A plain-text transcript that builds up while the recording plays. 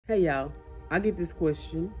Hey y'all, I get this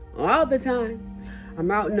question all the time.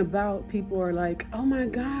 I'm out and about, people are like, oh my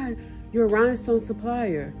God, you're a rhinestone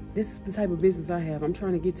supplier. This is the type of business I have. I'm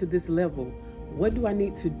trying to get to this level. What do I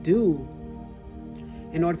need to do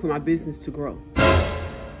in order for my business to grow?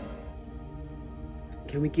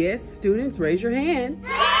 Can we guess? Students, raise your hand.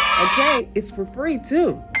 Okay, it's for free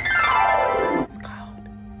too. It's called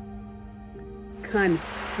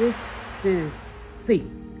consistency.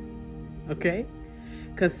 Okay?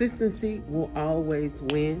 Consistency will always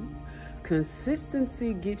win.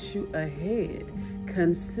 Consistency gets you ahead.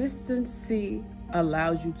 Consistency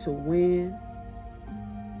allows you to win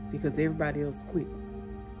because everybody else quit.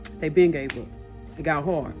 They been gave up. It got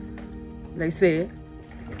hard. They said,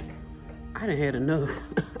 I done had enough.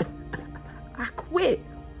 I quit.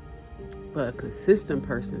 But a consistent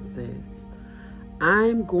person says,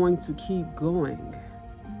 I'm going to keep going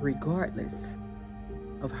regardless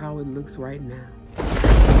of how it looks right now.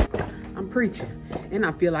 I'm preaching and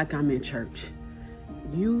I feel like I'm in church.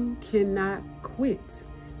 You cannot quit.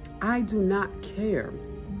 I do not care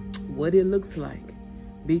what it looks like.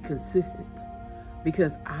 Be consistent.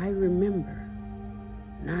 Because I remember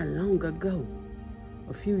not long ago,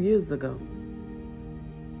 a few years ago,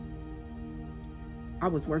 I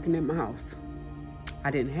was working at my house.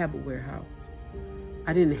 I didn't have a warehouse.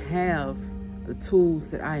 I didn't have the tools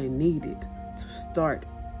that I needed to start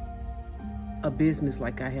a business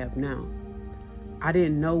like I have now. I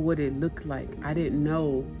didn't know what it looked like. I didn't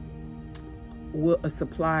know what a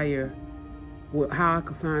supplier, how I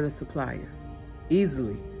could find a supplier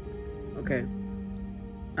easily. Okay.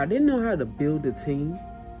 I didn't know how to build a team.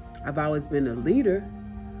 I've always been a leader,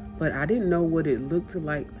 but I didn't know what it looked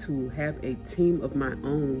like to have a team of my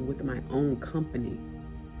own with my own company.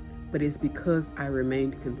 But it's because I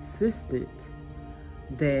remained consistent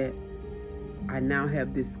that I now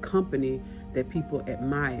have this company that people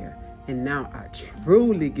admire. And now I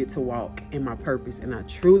truly get to walk in my purpose and I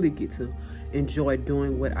truly get to enjoy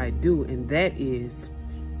doing what I do. And that is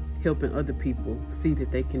helping other people see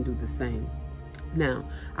that they can do the same. Now,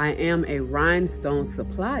 I am a rhinestone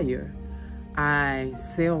supplier. I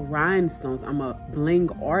sell rhinestones. I'm a bling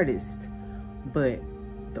artist. But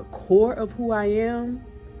the core of who I am,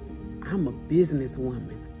 I'm a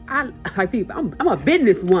businesswoman. I'm a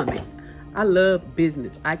businesswoman. I love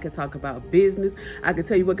business. I can talk about business. I can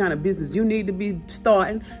tell you what kind of business you need to be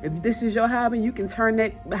starting. If this is your hobby, you can turn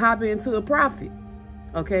that hobby into a profit.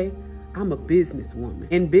 Okay? I'm a businesswoman.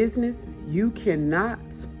 In business, you cannot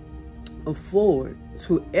afford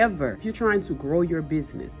to ever, if you're trying to grow your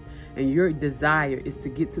business and your desire is to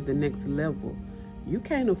get to the next level, you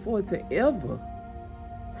can't afford to ever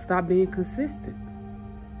stop being consistent.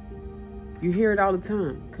 You hear it all the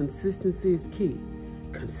time. Consistency is key.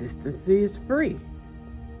 Consistency is free.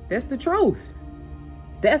 That's the truth.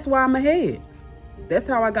 That's why I'm ahead. That's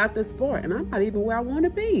how I got this far. And I'm not even where I want to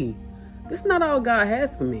be. This is not all God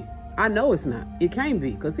has for me. I know it's not. It can't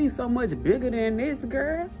be because he's so much bigger than this,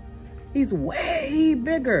 girl. He's way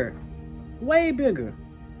bigger. Way bigger.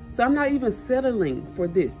 So I'm not even settling for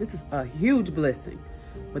this. This is a huge blessing.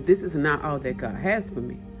 But this is not all that God has for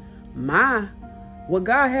me. What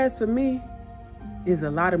God has for me is a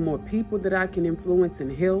lot of more people that I can influence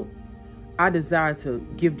and help. I desire to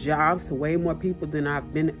give jobs to way more people than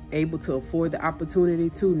I've been able to afford the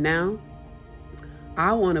opportunity to now.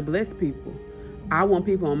 I want to bless people. I want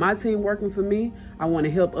people on my team working for me. I want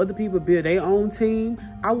to help other people build their own team.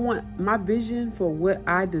 I want my vision for what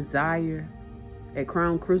I desire at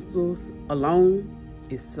Crown Crystals alone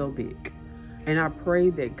is so big. And I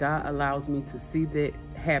pray that God allows me to see that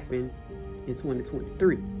happen in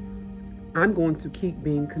 2023. I'm going to keep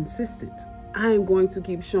being consistent. I am going to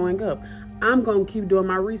keep showing up. I'm going to keep doing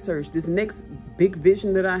my research. This next big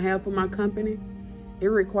vision that I have for my company, it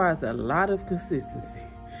requires a lot of consistency.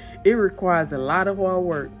 It requires a lot of hard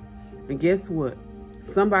work. And guess what?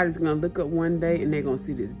 Somebody's going to look up one day and they're going to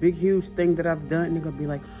see this big, huge thing that I've done. And they're going to be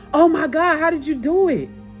like, oh my God, how did you do it?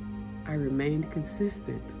 I remained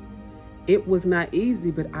consistent. It was not easy,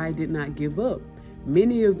 but I did not give up.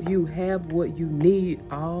 Many of you have what you need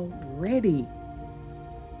already.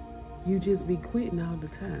 You just be quitting all the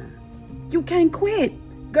time. You can't quit,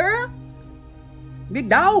 girl. Big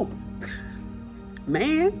dog.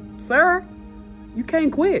 Man, sir, you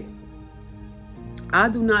can't quit. I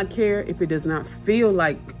do not care if it does not feel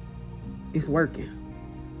like it's working.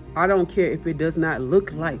 I don't care if it does not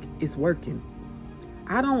look like it's working.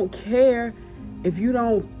 I don't care if you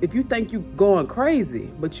think you're going crazy,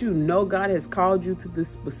 but you know God has called you to this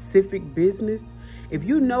specific business. If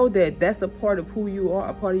you know that that's a part of who you are,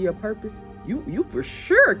 a part of your purpose, you for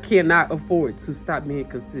sure cannot afford to stop being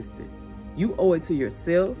consistent. You owe it to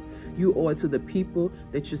yourself. You owe it to the people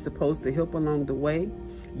that you're supposed to help along the way.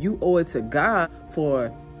 You owe it to God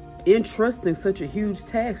for entrusting such a huge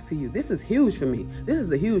task to you. This is huge for me. This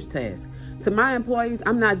is a huge task. To my employees,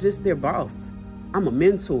 I'm not just their boss. I'm a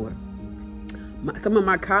mentor. Some of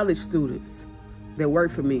my college students that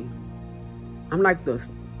work for me, I'm like y'all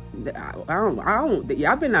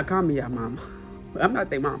better not call me y'all mama. I'm not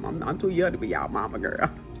their mama. I'm too young to be y'all mama, girl.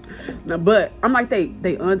 No, but I'm like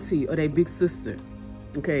they auntie or they big sister.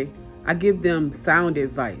 Okay, I give them sound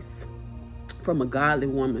advice from a godly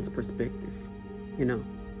woman's perspective. You know,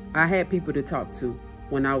 I had people to talk to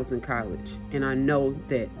when I was in college, and I know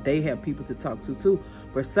that they have people to talk to too.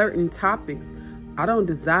 For certain topics, I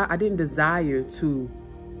didn't desire to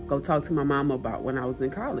go talk to my mama about when I was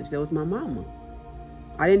in college. That was my mama.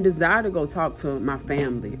 I didn't desire to go talk to my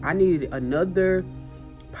family. I needed another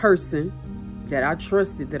person that I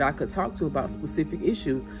trusted that I could talk to about specific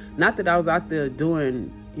issues. Not that I was out there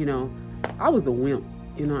doing, you know, I was a wimp.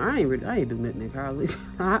 You know, I ain't do nothing in college.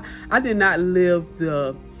 I did not live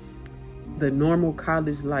the normal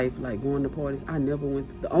college life, like going to parties. I never went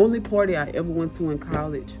to, the only party I ever went to in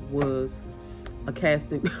college was a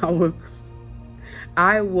casting.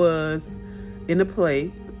 I was in a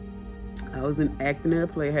play. I was acting in a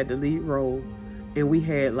play, had the lead role, and we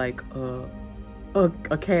had like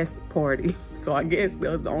a cast party. So I guess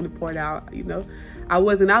that was the only party I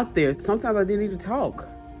wasn't out there. Sometimes I didn't even talk.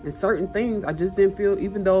 And certain things I just didn't feel,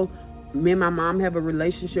 even though me and my mom have a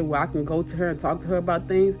relationship where I can go to her and talk to her about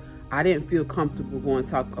things, I didn't feel comfortable going to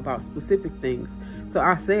talk about specific things. So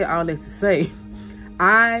I say all that to say,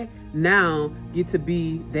 I now get to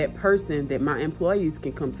be that person that my employees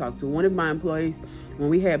can come talk to. One of my employees, when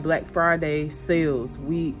we had Black Friday sales,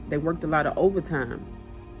 they worked a lot of overtime.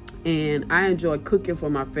 And I enjoyed cooking for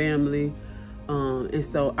my family. And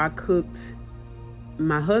so I cooked,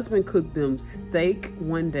 my husband cooked them steak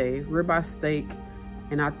one day, ribeye steak,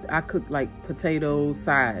 and I cooked like potato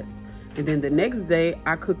sides. And then the next day,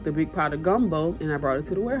 I cooked a big pot of gumbo and I brought it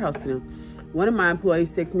to the warehouse to them. One of my employees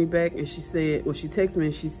texted me back and she said, well, she texted me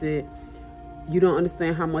and she said, "You don't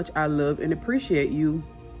understand how much I love and appreciate you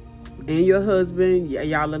and your husband.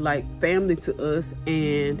 Y'all are like family to us,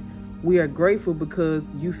 and we are grateful because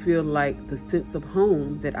you feel like the sense of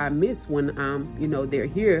home that I miss when they're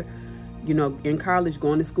here, in college,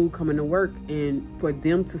 going to school, coming to work." And for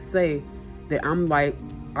them to say that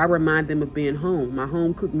I remind them of being home, my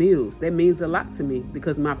home cooked meals, that means a lot to me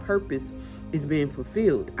because my purpose is being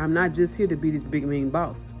fulfilled. I'm not just here to be this big mean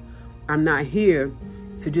boss. I'm not here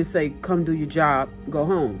to just say, come do your job, go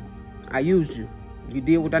home. I used you. You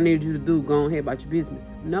did what I needed you to do, go ahead about your business.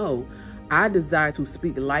 No, I desire to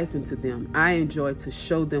speak life into them. I enjoy to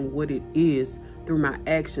show them what it is through my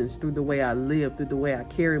actions, through the way I live, through the way I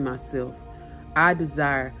carry myself. I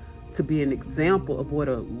desire to be an example of what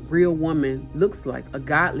a real woman looks like, a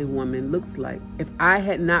godly woman looks like. If I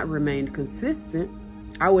had not remained consistent,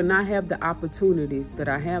 I would not have the opportunities that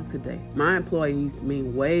I have today. My employees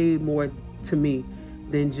mean way more to me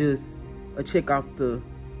than just a check off the,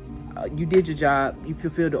 you did your job, you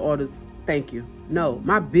fulfilled the orders, thank you. No,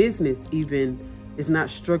 my business even is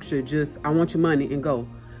not structured just, I want your money and go.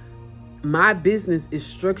 My business is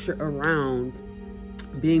structured around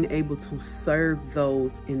being able to serve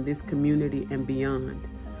those in this community and beyond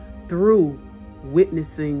through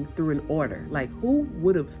witnessing through an order. Like, who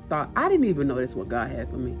would have thought? I didn't even know that's what God had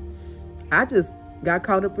for me. I just got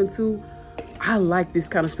caught up into, I like this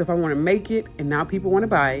kind of stuff. I want to make it, and now people want to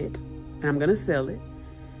buy it, and I'm going to sell it.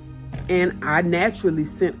 And I naturally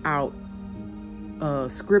sent out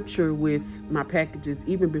scripture with my packages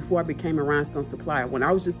even before I became a rhinestone supplier. When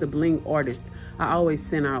I was just a bling artist, I always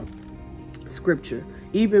sent out scripture.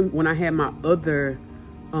 Even when I had my other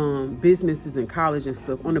businesses in college and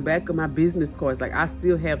stuff, on the back of my business cards, like I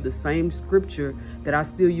still have the same scripture that I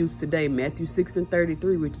still use today, Matthew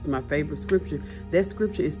 6:33, which is my favorite scripture. That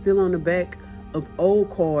scripture is still on the back of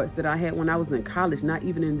old cards that I had when I was in college, not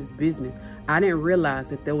even in this business. I didn't realize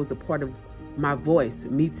that there was a part of my voice,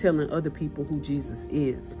 me telling other people who Jesus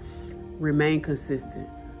is. Remain consistent.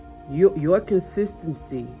 Your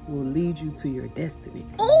consistency will lead you to your destiny.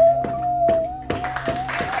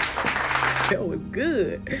 That was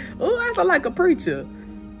good. Oh, I sound like a preacher.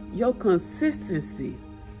 Your consistency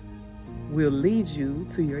will lead you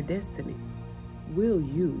to your destiny. Will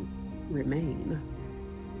you remain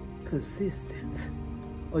consistent?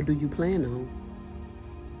 Or do you plan on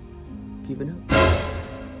giving up?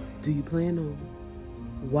 Do you plan on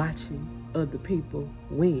watching other people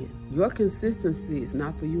win? Your consistency is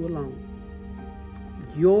not for you alone.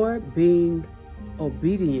 Your being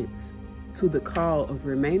obedient to the call of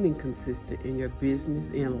remaining consistent in your business,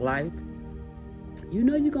 in life, you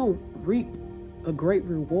know you're going to reap a great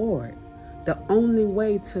reward. The only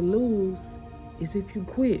way to lose is if you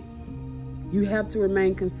quit. You have to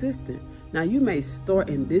remain consistent. Now, you may start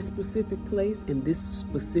in this specific place, in this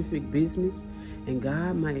specific business, and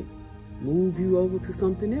God might move you over to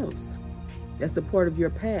something else. That's a part of your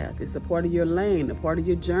path. It's a part of your lane, a part of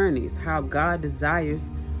your journey. It's how God desires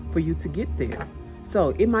for you to get there. So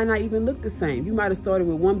it might not even look the same. You might have started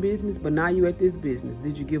with one business, but now you're at this business.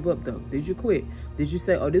 Did you give up though? Did you quit? Did you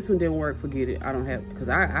say, oh, this one didn't work, forget it, I don't have, because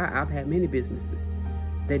I've had many businesses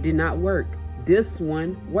that did not work. This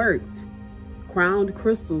one worked. Crowned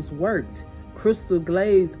Crystals worked. Krystal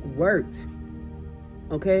Glaze worked.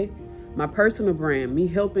 Okay? My personal brand, me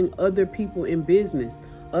helping other people in business,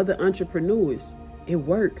 other entrepreneurs, it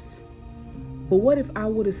works. But what if I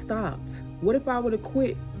would have stopped? What if I would have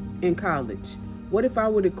quit in college? What if I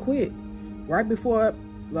would have quit right before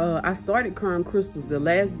I started Crown Crystals, the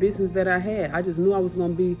last business that I had? I just knew I was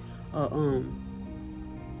gonna be.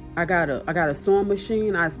 I got a sewing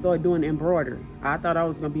machine. I started doing embroidery. I thought I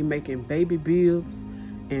was gonna be making baby bibs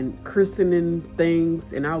and christening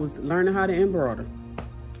things, and I was learning how to embroider.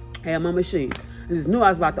 I had my machine. I just knew I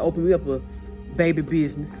was about to open me up a baby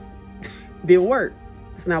business. Didn't work.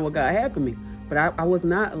 That's not what God had for me. But I was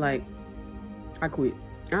not like, I quit.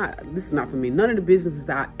 This is not for me. None of the businesses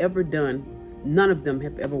that I ever done, none of them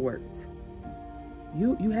have ever worked.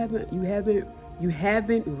 You haven't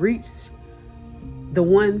reached the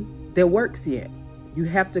one that works yet. You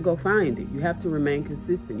have to go find it. You have to remain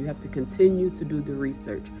consistent. You have to continue to do the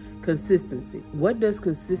research. Consistency. What does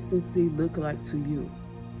consistency look like to you?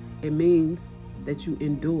 It means that you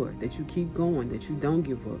endure, that you keep going, that you don't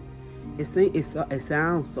give up. It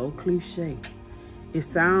sounds so cliche. It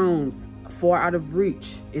sounds far out of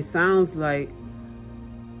reach. It sounds like,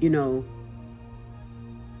 you know,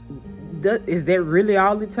 is that really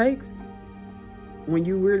all it takes? When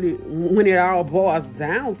it all boils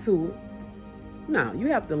down to it. No, you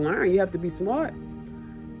have to learn. You have to be smart.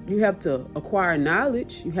 You have to acquire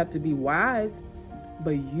knowledge. You have to be wise.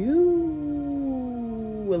 But you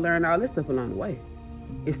will learn all this stuff along the way.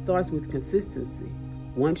 It starts with consistency.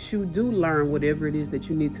 Once you do learn whatever it is that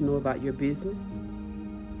you need to know about your business,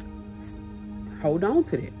 hold on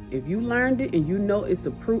to that. If you learned it and you know it's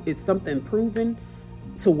something proven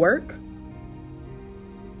to work,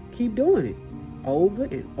 keep doing it over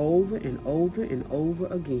and over and over and over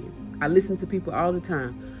again. I listen to people all the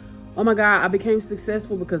time. Oh my God, I became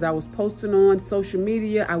successful because I was posting on social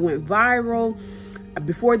media. I went viral.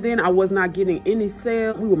 Before then, I was not getting any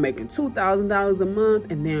sales. We were making $2,000 a month.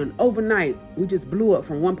 And then overnight, we just blew up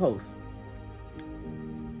from one post.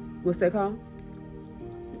 What's that called?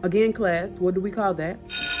 Again, class, what do we call that?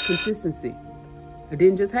 Consistency. It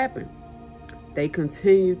didn't just happen. They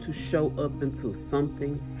continue to show up until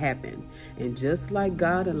something happened. And just like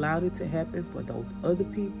God allowed it to happen for those other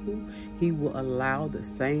people, He will allow the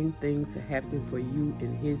same thing to happen for you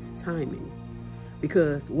in His timing.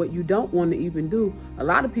 Because what you don't want to even do, a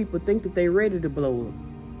lot of people think that they're ready to blow up.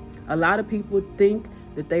 A lot of people think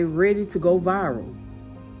that they're ready to go viral.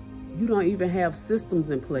 You don't even have systems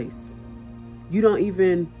in place. You don't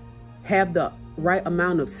even have the right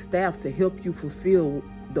amount of staff to help you fulfill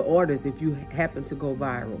the orders if you happen to go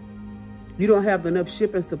viral. You don't have enough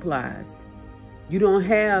shipping supplies. You don't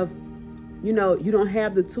have, you don't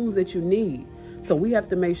have the tools that you need. So we have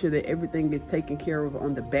to make sure that everything is taken care of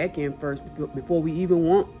on the back end first before we even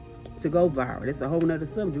want to go viral. That's a whole nother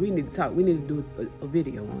subject. We need to talk. We need to do a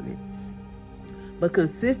video on it. But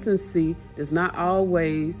consistency does not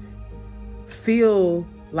always feel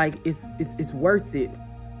like it's worth it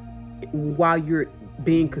while you're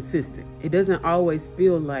being consistent. It doesn't always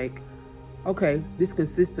feel like, okay, this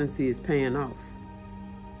consistency is paying off.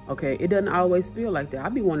 Okay, it doesn't always feel like that. I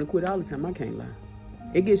be wanting to quit all the time. I can't lie.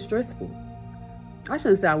 It gets stressful. I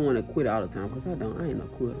shouldn't say I want to quit all the time because I ain't no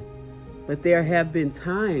quitter. But there have been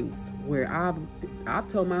times where I've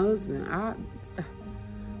told my husband, I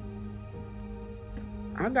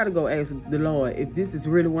got to go ask the Lord if this is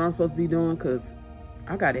really what I'm supposed to be doing, because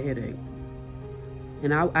I got a headache.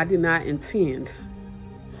 And I did not intend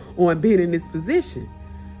on being in this position.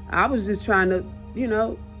 I was just trying to,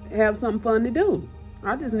 have something fun to do.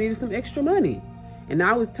 I just needed some extra money. And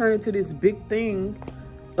I was turning to this big thing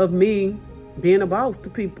of me being a boss to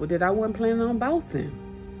people that I wasn't planning on bossing.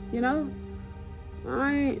 I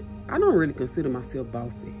don't really consider myself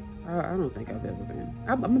bossy. I don't think I've ever been.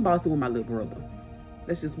 I'm a bossy with my little brother.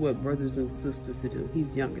 That's just what brothers and sisters do.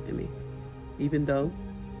 He's younger than me. Even though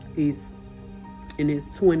he's in his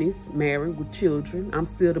 20s, married with children, I'm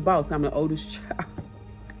still the boss. I'm the oldest child.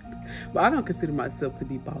 But I don't consider myself to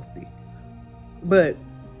be bossy. But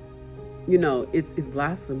you know, it's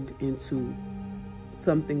blossomed into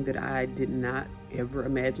something that I did not ever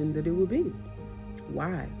imagine that it would be.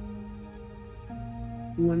 Why?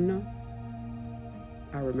 You want to know?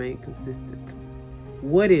 I remain consistent.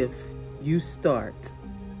 What if you start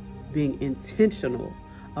being intentional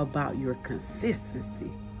about your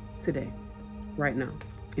consistency today, right now,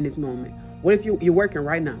 in this moment? What if you're working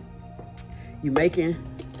right now? You're making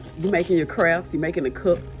your crafts, you're making a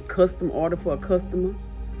custom order for a customer,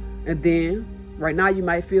 and then right now you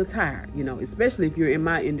might feel tired, you know, especially if you're in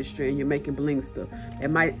my industry and you're making bling stuff.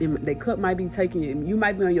 That cup might be taking you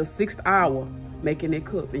might be on your 6th hour making that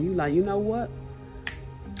cup, and you like, you know what?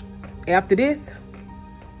 After this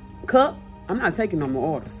cup, I'm not taking no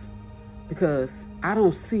more orders because I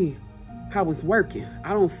don't see how it's working.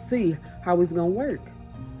 I don't see how it's gonna work.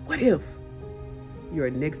 What if your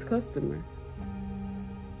next customer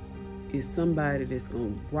is somebody that's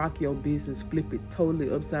gonna rock your business, flip it totally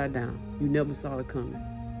upside down? You never saw it coming.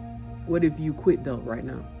 What if you quit though right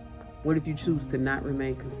now? What if you choose to not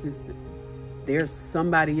remain consistent? There's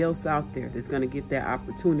somebody else out there that's gonna get that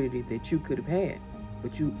opportunity that you could have had,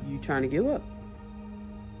 but you trying to give up.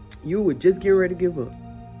 You were just getting ready to give up.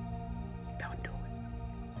 Don't do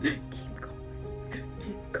it. Keep going,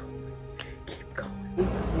 keep going, keep going.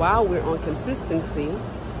 While we're on consistency,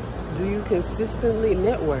 do you consistently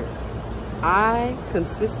network? I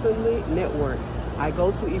consistently network. I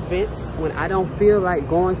go to events when I don't feel like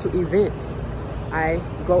going to events. I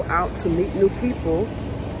go out to meet new people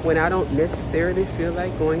when I don't necessarily feel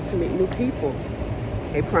like going to meet new people.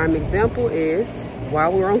 A prime example is,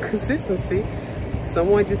 while we're on consistency,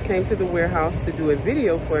 someone just came to the warehouse to do a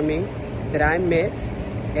video for me that I met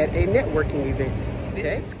at a networking event.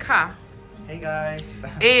 This is Ka. Hey guys.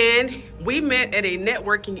 And we met at a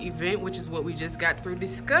networking event, which is what we just got through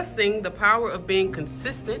discussing, the power of being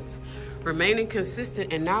consistent, remaining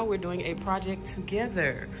consistent, and now we're doing a project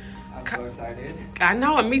together. I'm so excited. I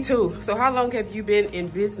know, and me too. So how long have you been in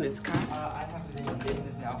business, Ka? I have been in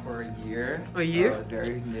business now for a year. A year? So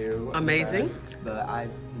very new. Amazing. But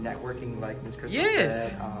I'm networking like Ms. Krystal yes.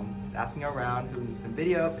 said, just asking around, doing some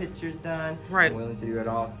video, pictures done. Right. I'm willing to do it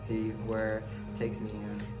all to see where it takes me.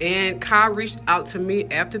 And Kai reached out to me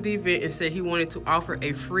after the event and said he wanted to offer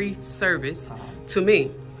a free service to me.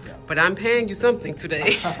 Yeah. But I'm paying you something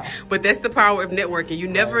today. But that's the power of networking. You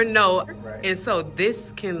never know. Right. And so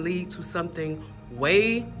this can lead to something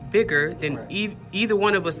way bigger than either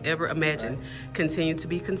one of us ever imagined. Right. Continue to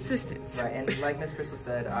be consistent. Right, and like Ms. Krystal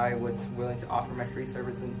said, I was willing to offer my free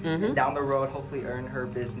service and down the road, hopefully earn her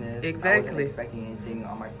business. Exactly. I wasn't expecting anything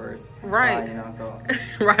on my first right. you know, so.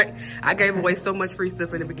 Right. I gave away so much free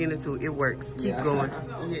stuff in the beginning too. It works. Keep going.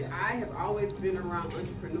 So, yes. I have always been around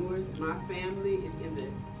entrepreneurs. My family is in the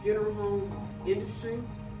funeral home industry.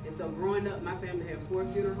 And so growing up, my family had 4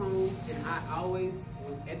 funeral homes, and I always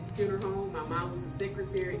was at the funeral home. My mom was the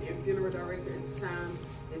secretary and funeral director at the time.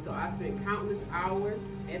 And so I spent countless hours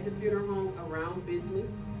at the funeral home around business,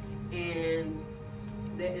 and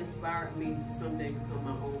that inspired me to someday become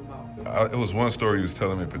my own boss. It was one story you was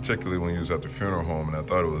telling me, particularly when you was at the funeral home, and I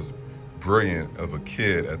thought it was brilliant of a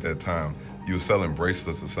kid at that time. You were selling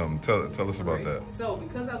bracelets or something. Tell us about that. So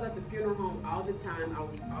because I was at the funeral home all the time, I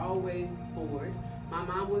was always bored. My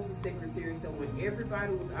mom was the secretary, so when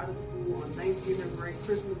everybody was out of school on Thanksgiving break,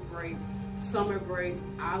 Christmas break, summer break,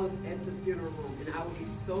 I was at the funeral home, and I would be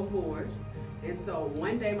so bored. And so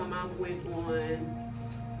one day my mom went on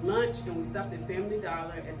lunch, and we stopped at Family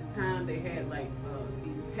Dollar. At the time, they had like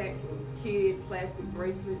these packs of kid plastic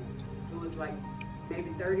bracelets. It was like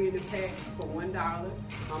maybe 30 in the pack for $1.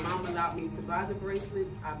 My mom allowed me to buy the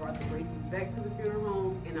bracelets. I brought the bracelets back to the funeral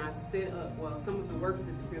home, and I set up, well, some of the workers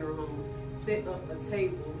at the funeral home set up a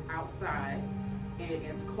table outside, and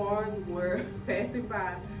as cars were passing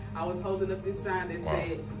by, I was holding up this sign that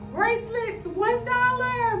said, bracelets,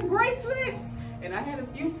 $1, bracelets. And I had a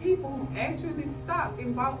few people who actually stopped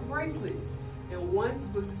and bought bracelets. And one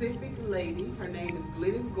specific lady, her name is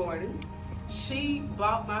Glynis Gordon, she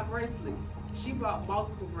bought my bracelets. She bought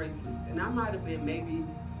multiple bracelets, and I might have been maybe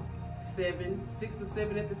 6 or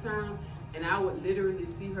 7 at the time, and I would literally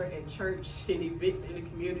see her at church and events in the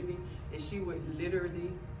community, and she would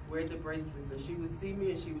literally wear the bracelets, and she would see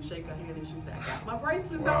me and she would shake her hand and she would say, I got my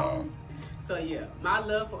bracelets on. So yeah, my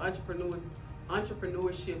love for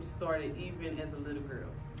entrepreneurship started even as a little girl.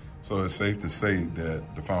 So it's safe to say that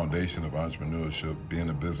the foundation of entrepreneurship, being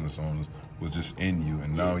a business owner, was just in you,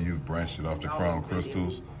 and now you've branched it off to Crown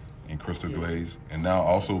Crystals and Krystal Glaze, and now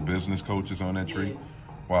also business coaches on that tree. Yes.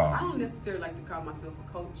 Wow. I don't necessarily like to call myself a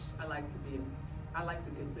coach. I like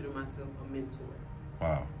to consider myself a mentor.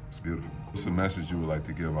 Wow, it's beautiful. What's the message you would like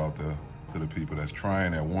to give out to to the people that's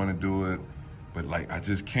trying, that want to do it, but like I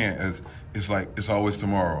just can't. It's like it's always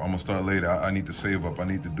tomorrow. I'm gonna start later. I need to save up. I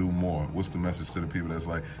need to do more. What's the message to the people that's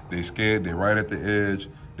like they scared? They're right at the edge.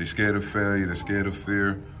 They're scared of failure. They're scared of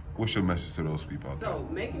fear. What's your message to those people out there? So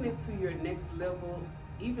making it to your next level,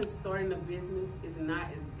 even starting a business, is not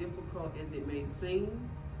as difficult as it may seem.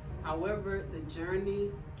 However, the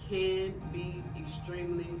journey can be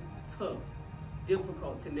extremely tough,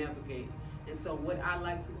 difficult to navigate. And so what I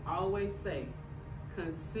like to always say,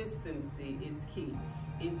 consistency is key.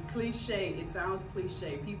 It's cliche, it sounds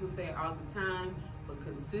cliche. People say it all the time, but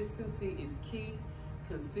consistency is key.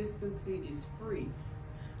 Consistency is free.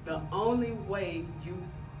 The only way you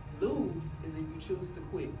lose is if you choose to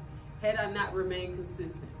quit. Had I not remained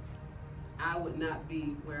consistent, I would not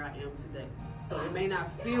be where I am today. So it may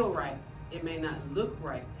not feel right. It may not look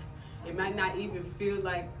right. It might not even feel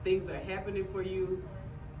like things are happening for you.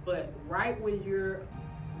 But right when you're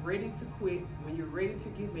ready to quit, when you're ready to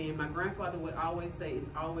give in, my grandfather would always say, it's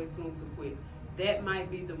always soon to quit. That might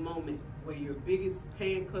be the moment where your biggest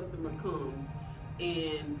paying customer comes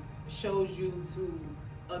and shows you to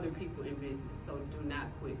other people in business. So do not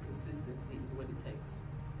quit. Consistency is what it takes.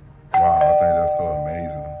 Wow, I think that's so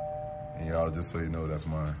amazing. And y'all, just so you know, that's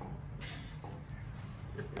mine.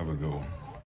 Have a good one.